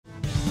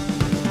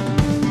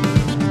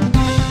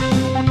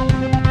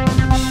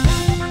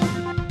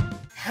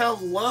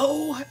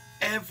Hello,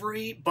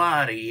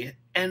 everybody,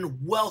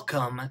 and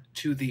welcome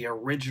to the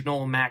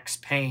original Max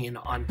Payne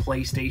on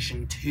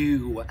PlayStation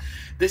 2.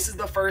 This is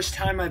the first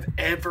time I've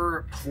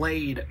ever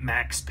played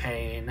Max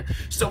Payne,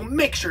 so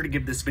make sure to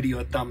give this video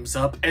a thumbs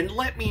up and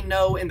let me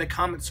know in the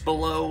comments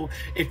below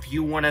if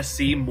you want to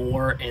see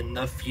more in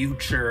the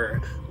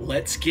future.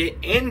 Let's get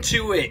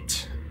into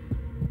it!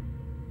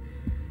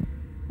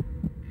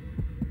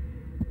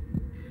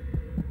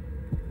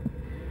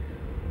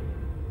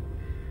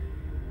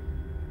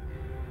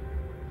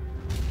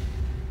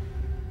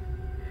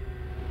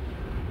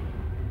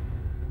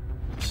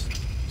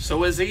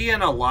 So is he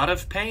in a lot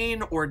of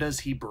pain, or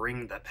does he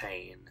bring the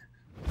pain?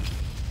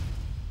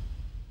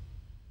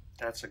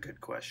 That's a good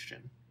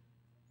question.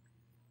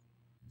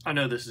 I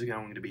know this is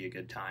going to be a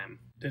good time.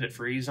 Did it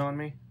freeze on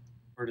me?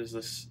 Or does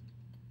this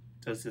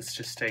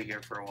just stay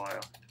here for a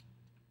while?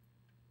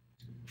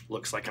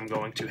 Looks like I'm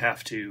going to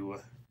have to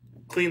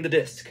clean the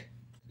disc.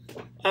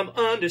 I'm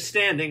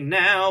understanding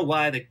now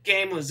why the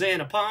game was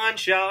in a pawn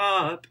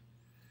shop.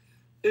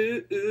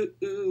 Ooh, ooh,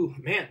 ooh.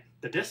 Man,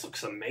 the disc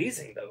looks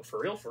amazing though,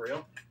 for real, for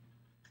real.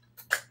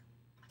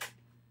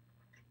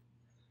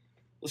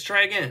 Let's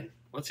try again.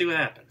 Let's see what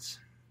happens.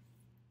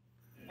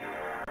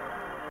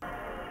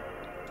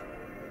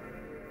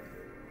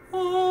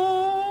 Oh.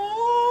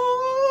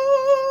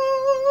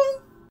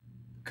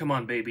 Come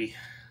on, baby.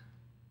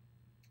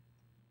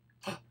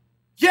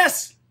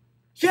 Yes!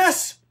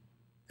 Yes!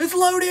 It's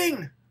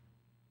loading!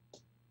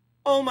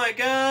 Oh my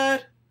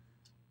god.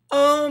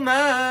 Oh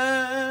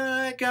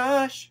my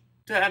gosh.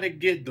 Gotta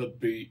get the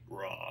beat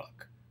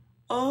rock.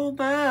 Oh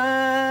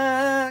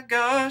my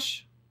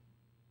gosh.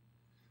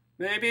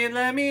 Baby,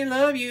 let me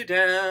love you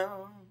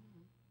down.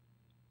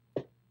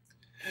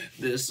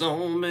 There's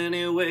so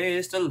many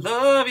ways to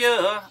love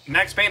you.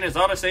 Max Payne is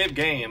autosave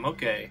game.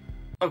 Okay.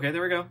 Okay,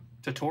 there we go.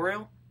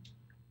 Tutorial.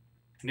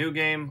 New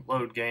game.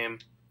 Load game.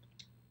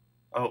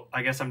 Oh,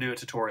 I guess I'm doing a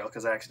tutorial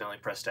because I accidentally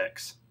pressed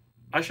X.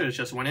 I should have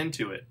just went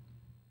into it.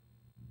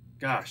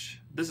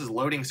 Gosh, this is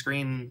loading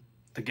screen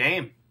the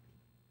game.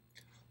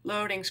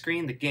 Loading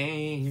screen the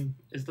game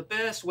is the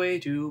best way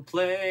to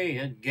play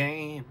a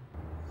game.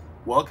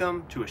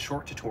 Welcome to a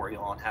short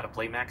tutorial on how to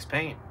play Max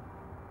Payne.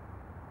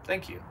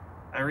 Thank you.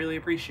 I really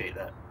appreciate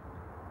that.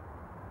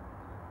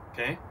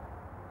 Okay.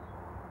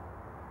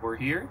 We're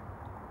here.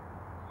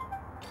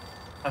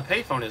 A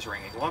payphone is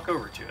ringing. Walk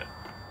over to it.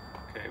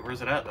 Okay,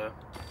 where's it at, though?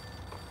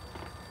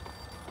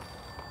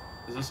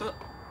 Is this it?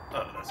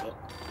 Oh, that's it.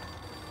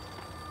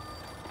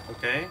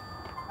 Okay.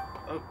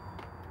 Oh.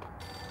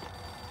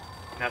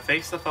 Now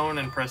face the phone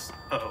and press...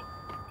 Uh-oh.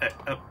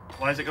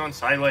 Why is it going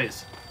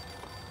sideways?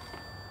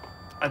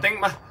 I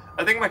think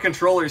my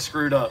controller's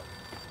screwed up.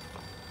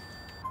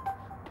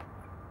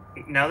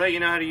 Now that you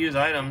know how to use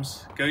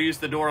items, go use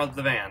the door of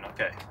the van.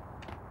 Okay.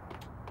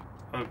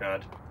 Oh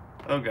god.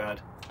 Oh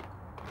god.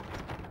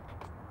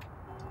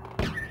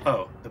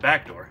 Oh, the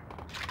back door.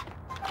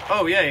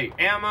 Oh yay,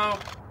 ammo,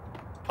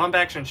 pump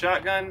action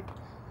shotgun.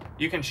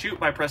 You can shoot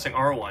by pressing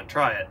R1.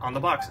 Try it on the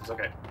boxes.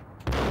 Okay.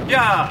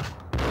 Yeah!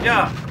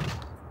 Yeah!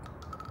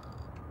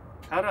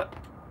 How to...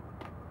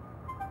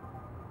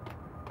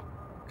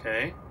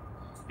 Okay.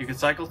 You can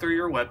cycle through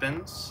your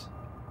weapons.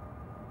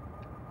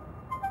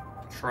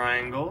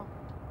 Triangle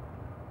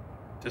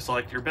to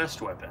select your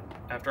best weapon.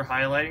 After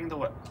highlighting the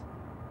weapon,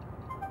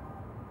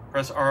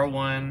 press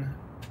R1.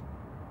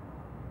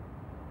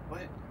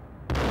 What?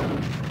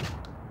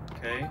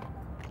 Okay.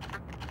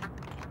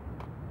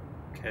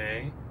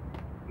 Okay.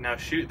 Now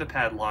shoot the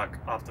padlock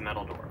off the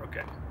metal door.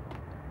 Okay.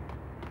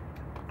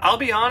 I'll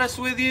be honest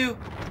with you,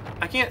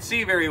 I can't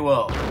see very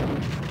well.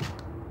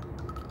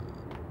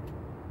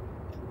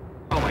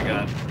 Oh my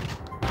god.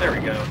 There we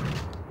go.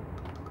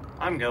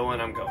 I'm going.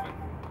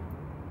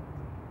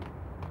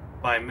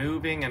 By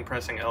moving and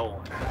pressing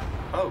L1.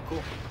 Oh,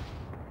 cool.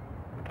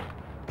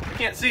 I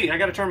can't see. I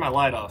gotta turn my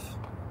light off.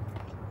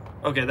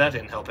 Okay, that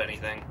didn't help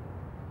anything.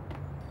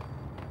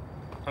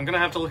 I'm gonna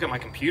have to look at my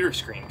computer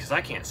screen because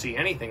I can't see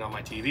anything on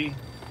my TV.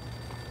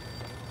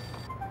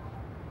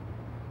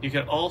 You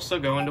can also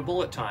go into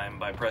bullet time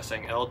by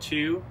pressing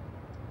L2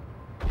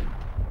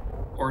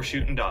 or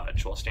shoot and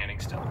dodge while standing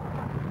still.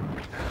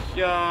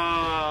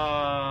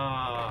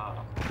 Yeah.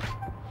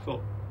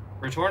 Cool.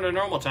 Return to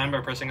normal time by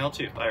pressing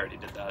L2. I already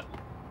did that.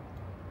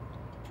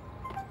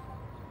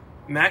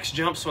 Max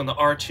jumps when the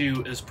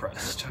R2 is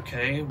pressed.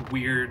 Okay,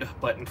 weird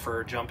button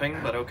for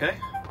jumping, but okay.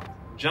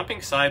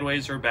 Jumping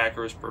sideways or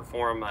backwards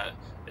perform an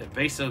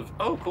evasive...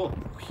 Oh, cool.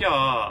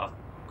 Yeah.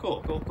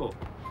 Cool, cool, cool.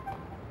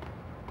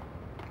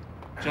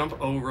 Jump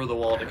over the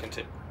wall to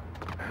continue.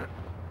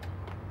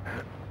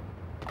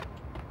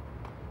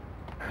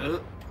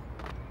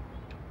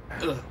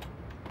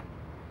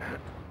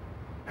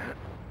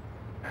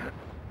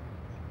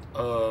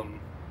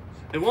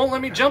 It won't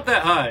let me jump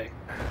that high.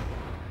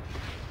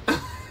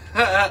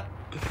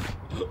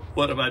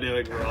 What am I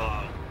doing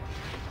wrong?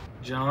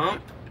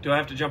 Jump? Do I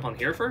have to jump on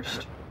here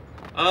first?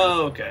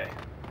 Oh, okay.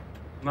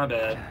 My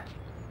bad.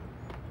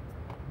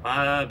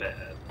 My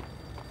bad.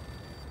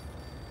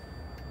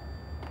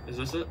 Is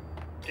this it?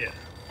 Yeah.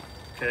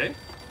 Okay.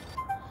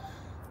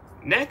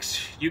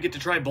 Next, you get to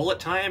try bullet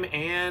time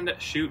and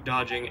shoot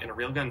dodging in a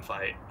real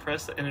gunfight.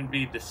 Press the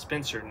enemy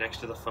dispenser next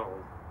to the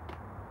phone.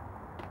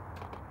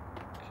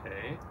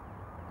 Okay.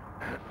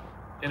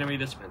 Enemy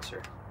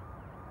dispenser.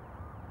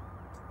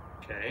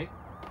 Okay.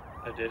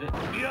 I did it.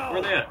 Where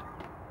are they at?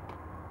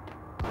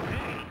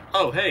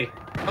 Oh, hey.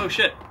 Oh,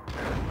 shit.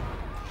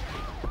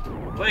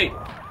 Wait.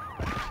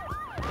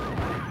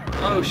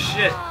 Oh,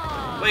 shit.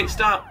 Wait,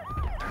 stop.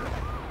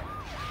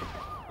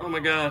 Oh my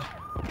god.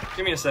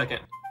 Give me a second.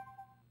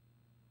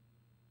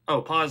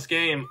 Oh, pause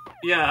game.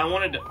 Yeah, I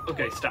wanted to...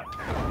 Okay, stop.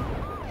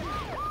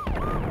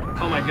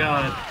 Oh my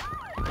god.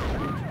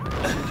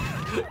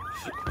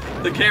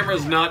 The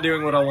camera's not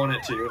doing what I want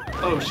it to.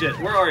 Oh shit,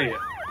 where are you?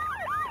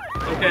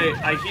 Okay,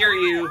 I hear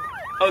you.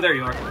 Oh, there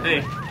you are.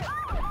 Hey.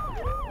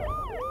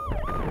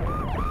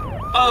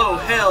 Oh,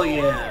 hell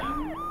yeah.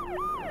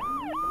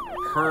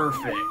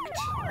 Perfect.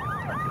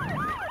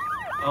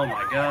 Oh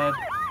my god.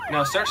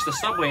 Now search the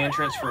subway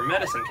entrance for a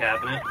medicine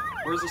cabinet.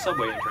 Where's the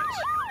subway entrance?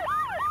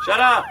 Shut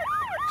up!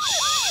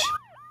 Shh!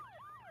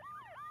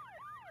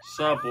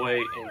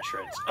 Subway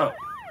entrance. Oh.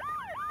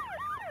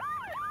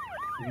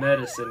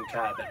 Medicine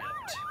cabinet.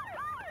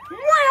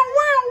 Wow,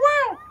 wow,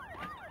 wow!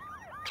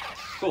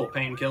 Cool,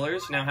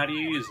 painkillers. Now how do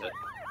you use it?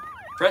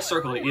 Press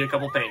circle to eat a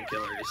couple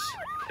painkillers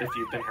if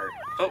you've been hurt.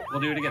 Oh,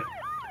 we'll do it again.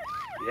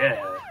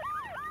 Yeah.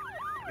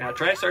 Now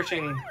try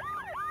searching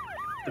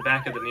the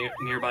back of the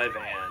nearby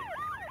van.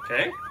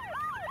 Okay?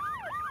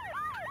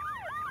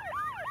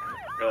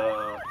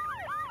 Oh.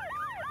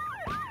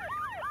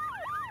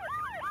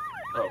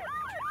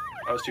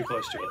 I was too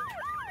close to it.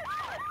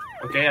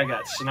 Okay, I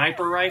got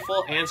sniper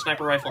rifle and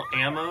sniper rifle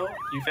ammo.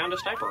 You found a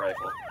sniper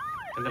rifle.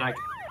 And then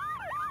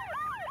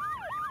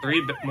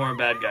three more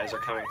bad guys are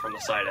coming from the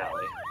side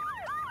alley.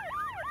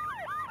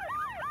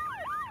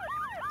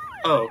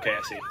 Oh, okay,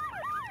 I see.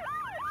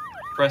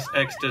 Press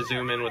X to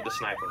zoom in with the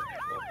sniper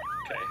rifle.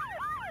 Okay.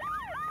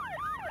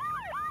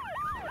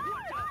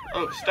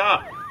 Oh,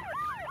 stop!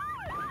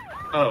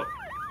 Oh.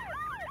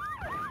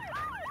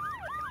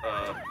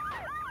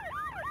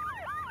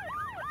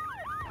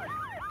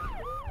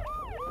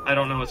 I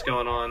don't know what's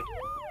going on.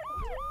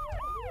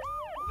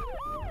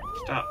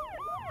 Stop.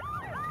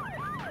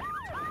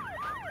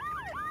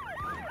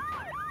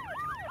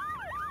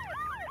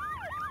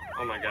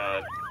 Oh my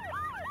god.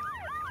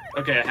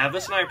 Okay, I have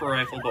the sniper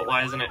rifle, but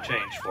why isn't it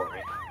changed for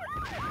me?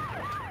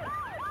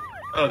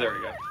 Oh, there we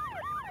go.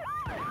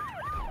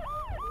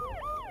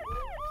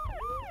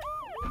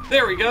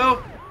 There we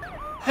go!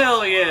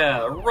 Hell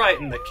yeah! Right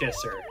in the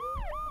kisser.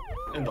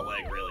 In the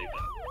leg, really,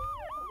 but...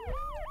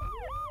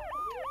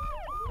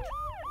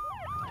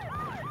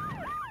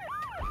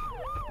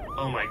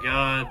 Oh my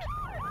god.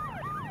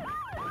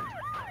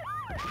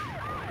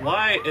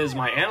 Why is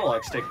my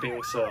analog stick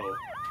being so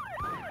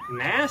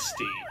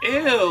nasty?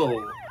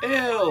 Ew!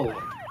 Ew!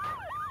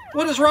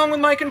 What is wrong with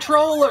my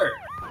controller?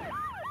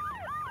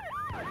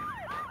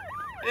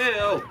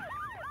 Ew!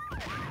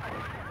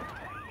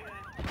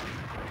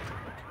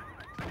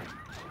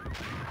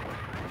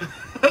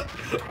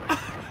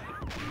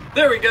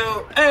 There we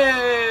go!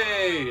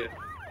 Hey!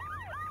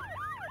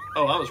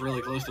 Oh, I was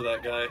really close to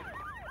that guy.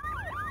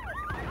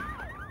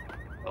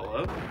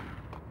 Hello?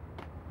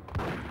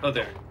 Oh,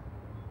 there.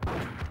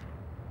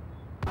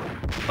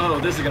 Oh,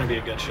 this is gonna be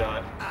a good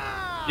shot.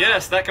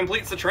 Yes, that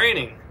completes the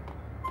training!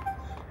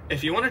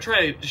 If you want to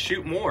try to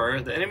shoot more,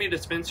 the enemy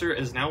dispenser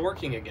is now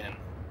working again.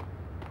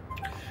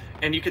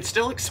 And you could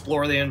still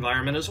explore the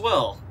environment as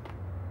well.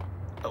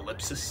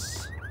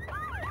 Ellipsis.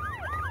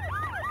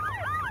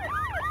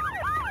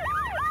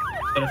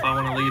 But if I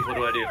want to leave, what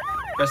do I do?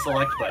 Press the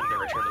select button to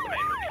return to the main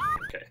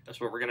menu. Okay,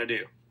 that's what we're gonna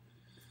do.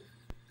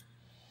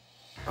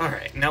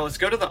 Alright, now let's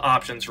go to the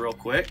options real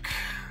quick.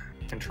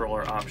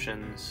 Controller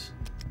options.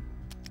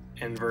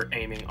 Invert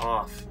aiming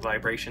off.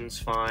 Vibrations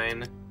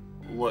fine.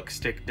 Look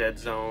stick dead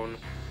zone.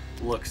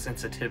 Look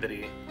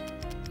sensitivity.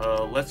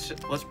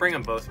 Let's bring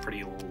them both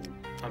pretty low.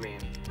 I mean,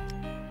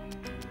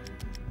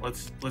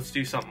 let's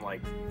do something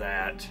like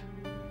that.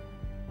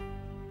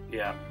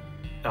 Yeah,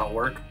 that'll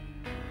work.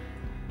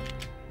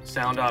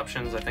 Sound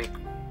options, I think,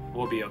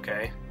 will be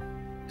okay.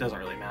 Doesn't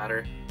really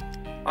matter.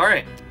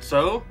 Alright,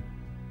 so...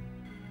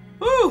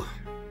 Woo!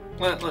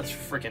 Let's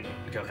freaking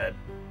go ahead.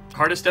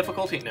 Hardest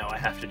difficulty? No, I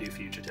have to do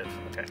Fugitive.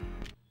 Okay.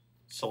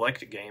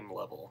 Select game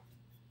level.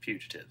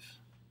 Fugitive.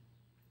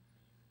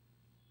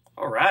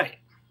 Alright.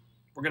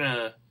 We're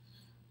gonna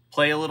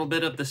play a little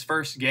bit of this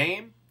first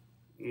game,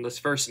 this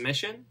first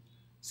mission,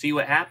 see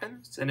what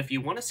happens, and if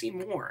you want to see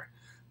more,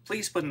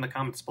 please put in the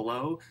comments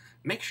below.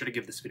 Make sure to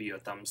give this video a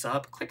thumbs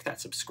up. Click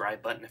that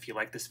subscribe button if you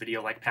like this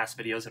video, like past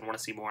videos, and want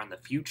to see more in the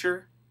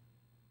future.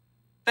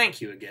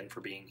 Thank you again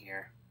for being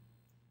here.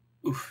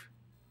 Oof.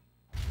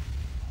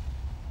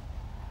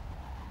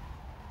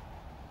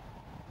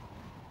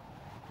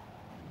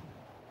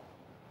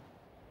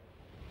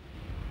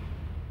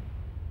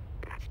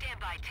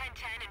 Standby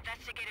 1010,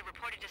 investigated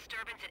reported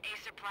disturbance at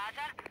Acer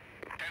Plaza.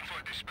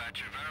 10-4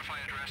 dispatcher, verify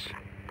address.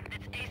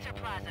 It's Acer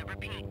Plaza,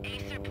 repeat,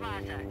 Acer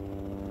Plaza.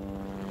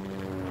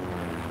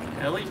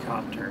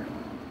 Helicopter.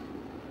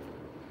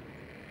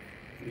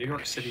 New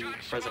York City,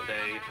 present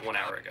day, 1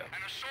 hour ago.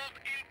 An assault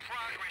in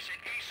progress at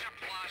Acer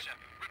Plaza.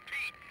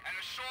 Repeat, an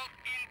assault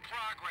in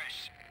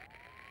progress.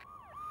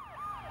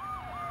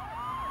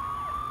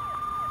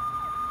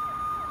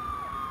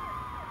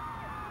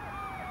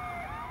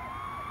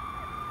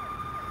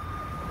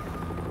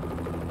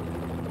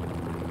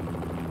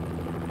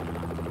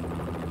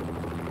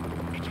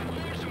 It's a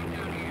war zone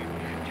down here.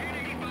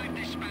 1085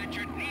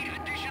 dispatcher, need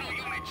additional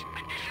units.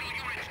 Additional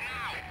units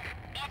now.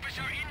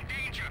 Officer in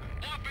danger.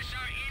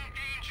 Officer in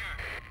danger.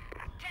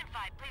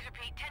 10-5, please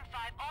repeat. 10-5,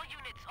 all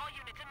units,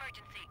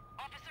 emergency.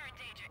 Officer in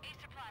danger,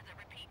 Acer Plaza.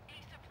 Repeat,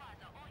 Acer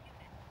Plaza, all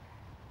units.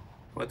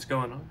 What's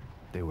going on?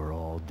 They were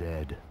all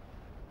dead.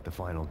 The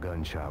final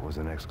gunshot was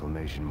an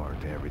exclamation mark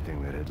to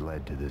everything that had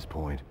led to this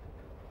point.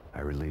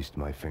 I released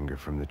my finger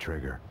from the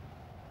trigger,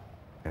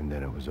 and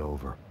then it was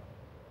over.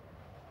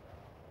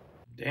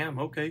 Damn,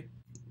 okay.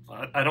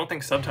 I don't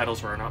think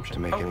subtitles were an option. To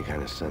make any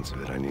kind of sense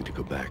of it, I need to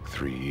go back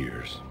 3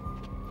 years.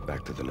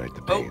 Back to the night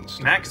the Payne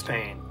started. Max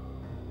Payne.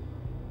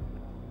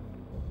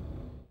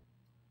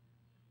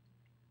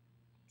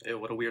 Ew,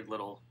 what a weird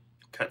little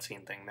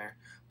cutscene thing there.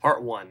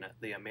 Part 1,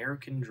 The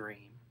American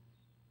Dream.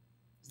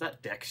 Is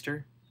that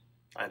Dexter?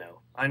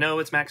 I know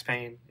it's Max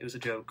Payne. It was a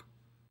joke.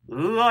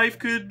 Life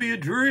could be a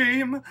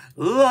dream.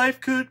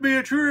 Life could be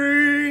a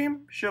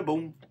dream.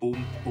 Shaboom,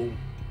 boom, boom.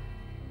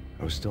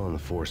 I was still on the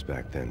force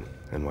back then.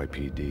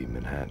 NYPD,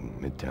 Manhattan,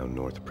 Midtown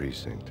North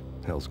Precinct,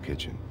 Hell's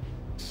Kitchen.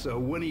 So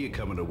when are you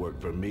coming to work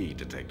for me,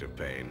 Detective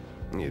Payne?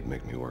 You'd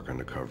make me work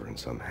undercover in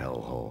some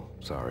hellhole.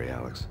 Sorry,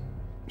 Alex.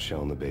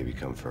 Michelle and the baby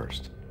come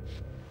first.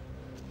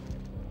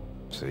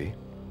 See?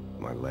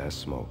 My last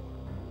smoke.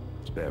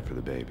 It's bad for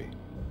the baby.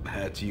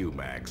 That's you,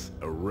 Max.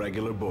 A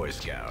regular Boy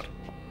Scout.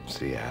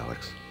 See,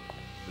 Alex?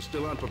 You're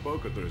still on for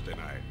poker Thursday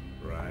night,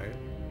 right?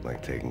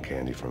 Like taking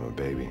candy from a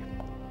baby.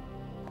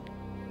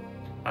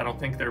 I don't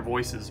think their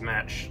voices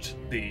matched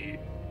the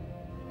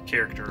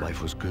character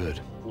Life was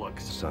good.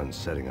 looks. The sun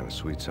setting on a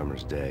sweet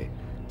summer's day.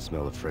 The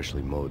smell of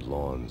freshly mowed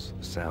lawns.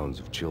 The sounds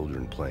of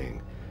children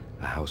playing.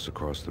 A house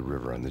across the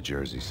river on the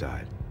Jersey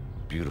side.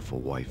 Beautiful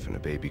wife and a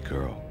baby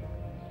girl.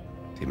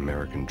 The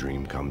American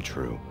dream come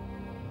true.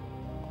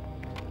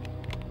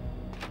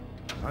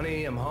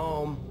 Honey, I'm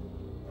home.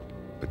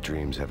 But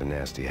dreams have a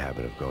nasty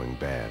habit of going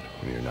bad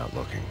when you're not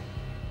looking.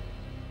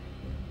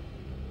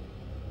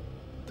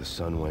 The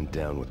sun went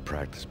down with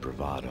practiced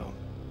bravado.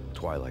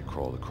 Twilight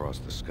crawled across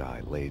the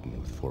sky, laden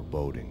with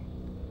foreboding.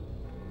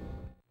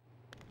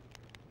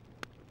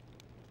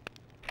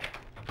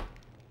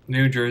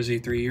 New Jersey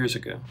 3 years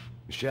ago.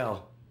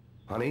 Michelle,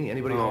 honey,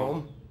 anybody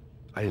home?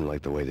 I didn't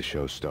like the way the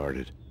show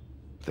started.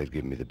 They'd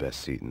give me the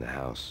best seat in the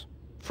house,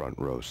 front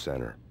row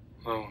center.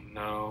 Oh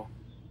no.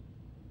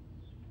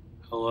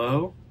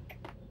 Hello?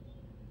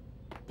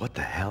 What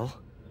the hell?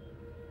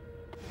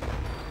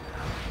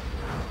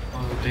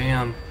 Oh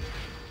damn.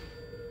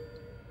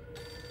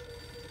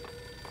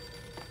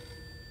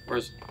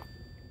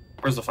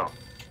 Where's the phone?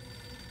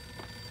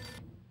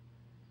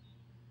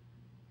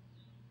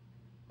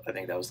 I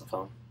think that was the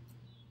phone.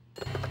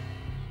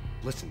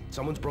 Listen,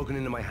 someone's broken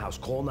into my house.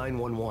 Call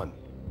 911.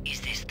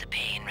 Is this the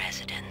Payne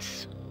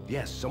residence?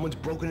 Yes, someone's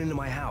broken into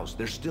my house.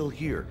 They're still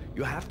here.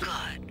 You have to...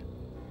 Good.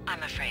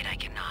 I'm afraid I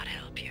cannot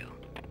help you.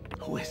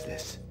 Who is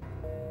this?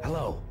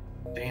 Hello?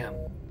 Damn.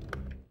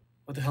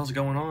 What the hell's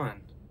going on?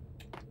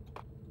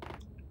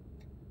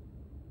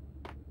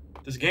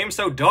 This game's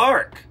so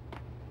dark!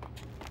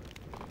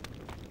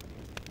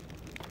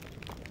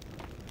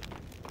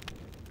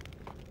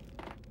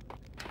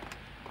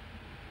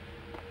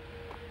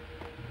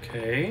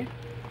 Okay.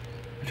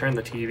 I turned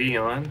the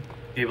TV on.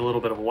 Gave a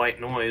little bit of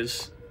white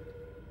noise.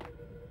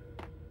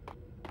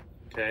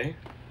 Okay.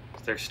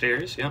 Is there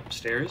stairs? Yep,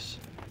 stairs.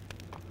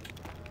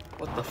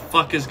 What the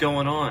fuck is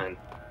going on?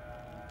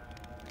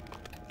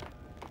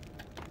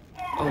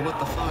 Oh, what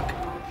the fuck?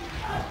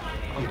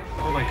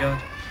 Oh my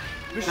god.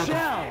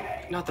 Michelle!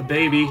 Not the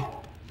baby.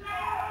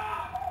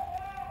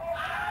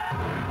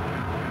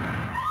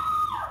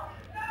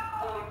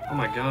 Oh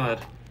my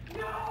god.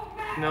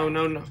 No,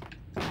 no, no.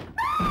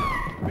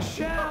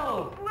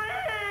 Michelle!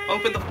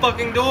 Open the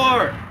fucking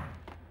door!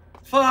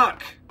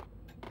 Fuck!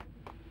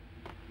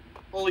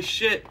 Holy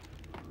shit.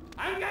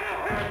 I'm gonna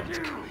hurt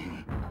you!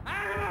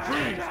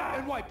 Freeze!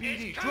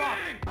 NYPD, drop!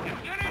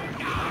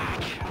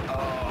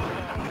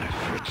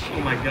 Oh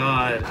my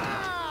god.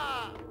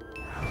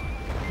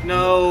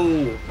 No!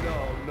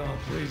 No,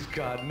 please,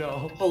 God,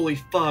 no. Holy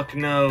fuck,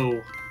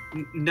 no.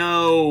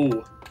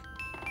 No!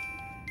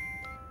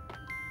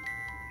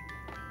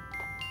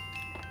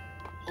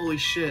 Holy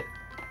shit.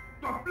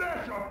 The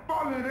flesh of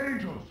fallen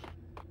angels!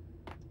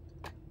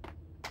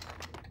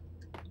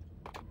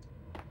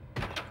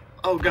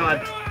 Oh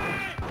god.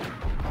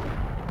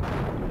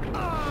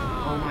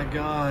 Oh my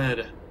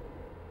god.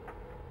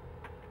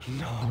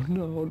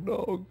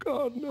 No,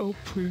 God, no,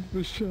 please,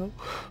 Michelle.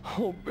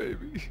 Oh,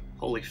 baby.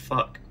 Holy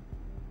fuck.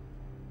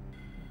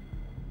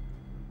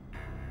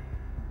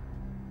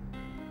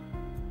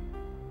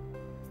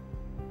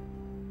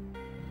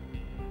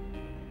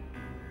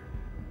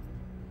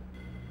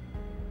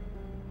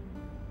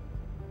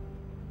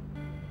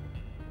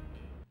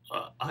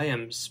 I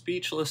am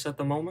speechless at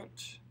the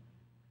moment.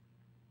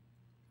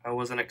 I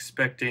wasn't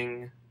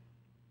expecting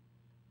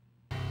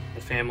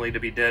the family to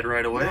be dead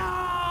right away. No!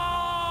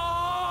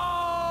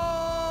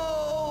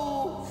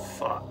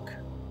 Fuck.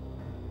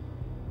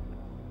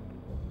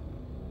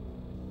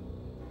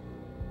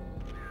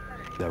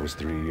 That was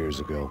 3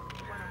 years ago.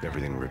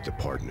 Everything ripped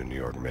apart in a New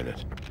York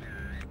minute.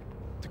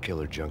 The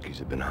killer junkies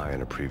had been high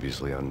on a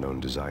previously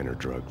unknown designer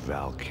drug,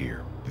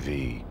 Valkyr,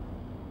 V.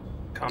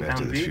 After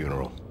Compound the V?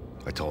 funeral,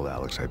 I told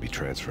Alex I'd be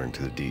transferring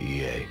to the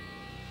DEA.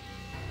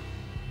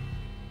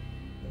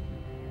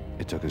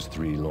 It took us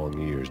 3 long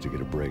years to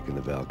get a break in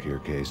the Valkyr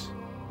case.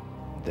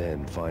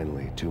 Then,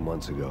 finally, 2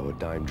 months ago, a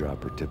dime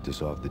dropper tipped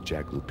us off that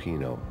Jack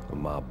Lupino, a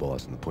mob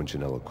boss in the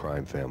Punchinello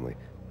crime family,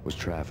 was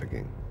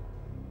trafficking.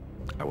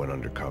 I went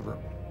undercover,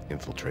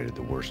 infiltrated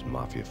the worst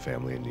mafia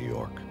family in New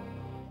York.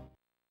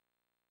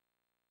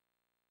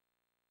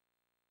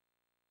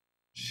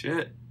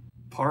 Shit.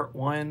 Part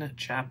 1,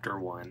 Chapter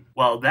 1.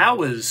 Well, that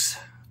was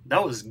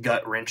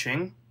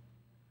gut-wrenching.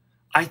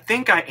 I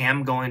think I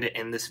am going to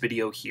end this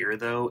video here,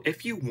 though.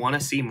 If you want to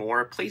see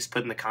more, please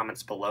put in the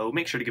comments below.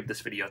 Make sure to give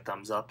this video a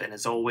thumbs up, and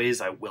as always,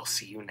 I will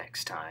see you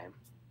next time.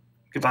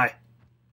 Goodbye.